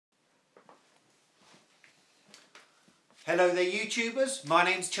Hello there YouTubers, my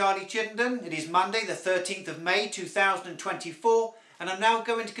name's Charlie Chittenden. It is Monday the 13th of May 2024 and I'm now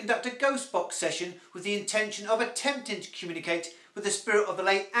going to conduct a ghost box session with the intention of attempting to communicate with the spirit of the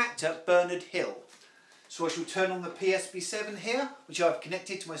late actor Bernard Hill. So I shall turn on the PSB7 here, which I've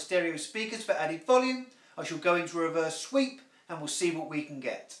connected to my stereo speakers for added volume. I shall go into reverse sweep and we'll see what we can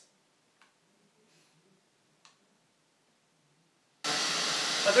get.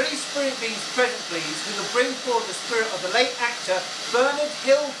 Are there any spirit beings present, please, who can bring forward the spirit of the late actor Bernard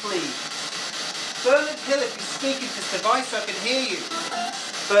Hill, please? Bernard Hill, if you speak into this device, I can hear you.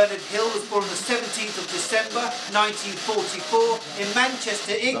 Bernard Hill was born on the 17th of December 1944 in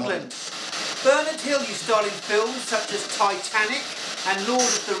Manchester, England. Bernard Hill, you starred in films such as Titanic and Lord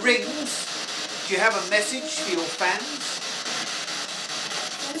of the Rings. Do you have a message for your fans?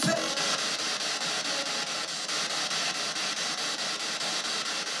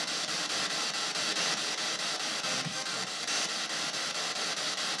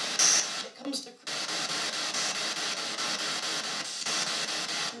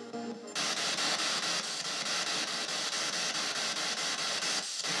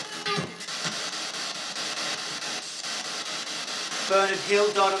 Bernard Hill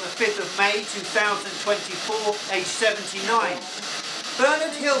died on the 5th of May 2024, aged 79.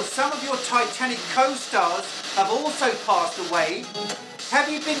 Bernard Hill, some of your Titanic co-stars have also passed away. Have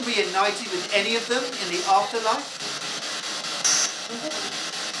you been reunited with any of them in the afterlife?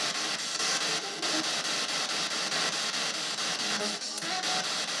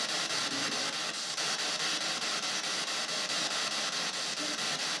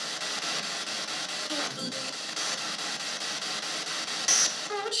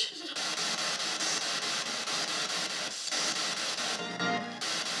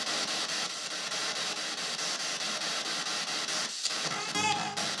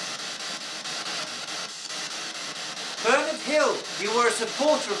 Bernard Hill, you were a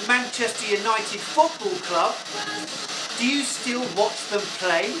supporter of Manchester United Football Club. Do you still watch them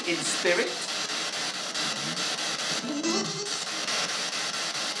play in spirit?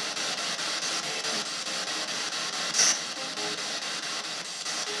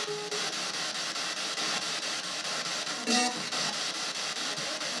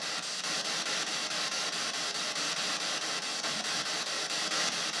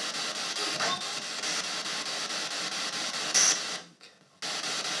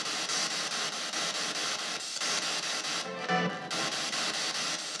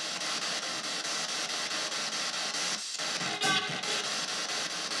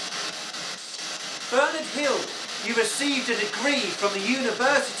 Bernard Hill, you received a degree from the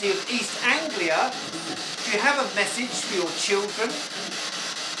University of East Anglia. Do you have a message for your children?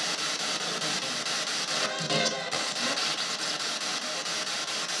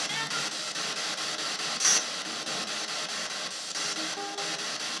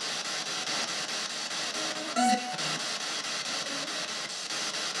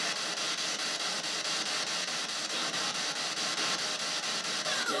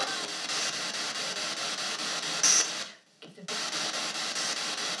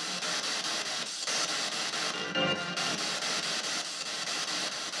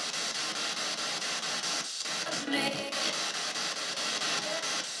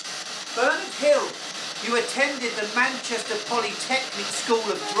 Bernard Hill, you attended the Manchester Polytechnic School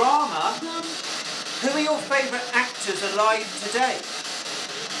of Drama. Who are your favourite actors alive today?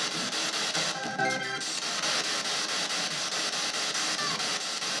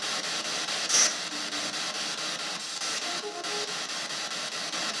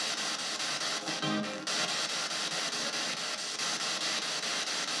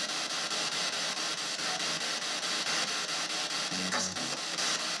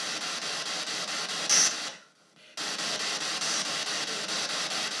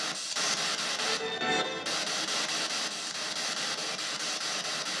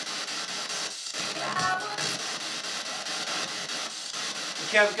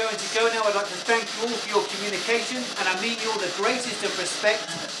 Okay, I'm going to go now. I'd like to thank you all for your communication and I mean you all the greatest of respect.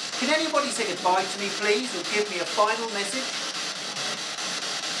 Can anybody say goodbye to me please or give me a final message?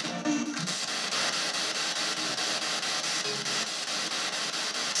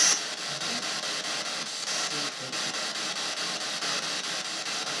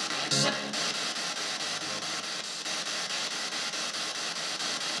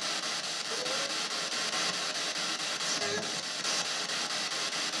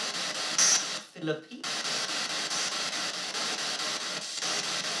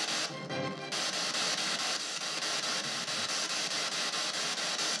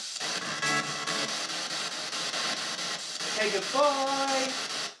 Okay, goodbye.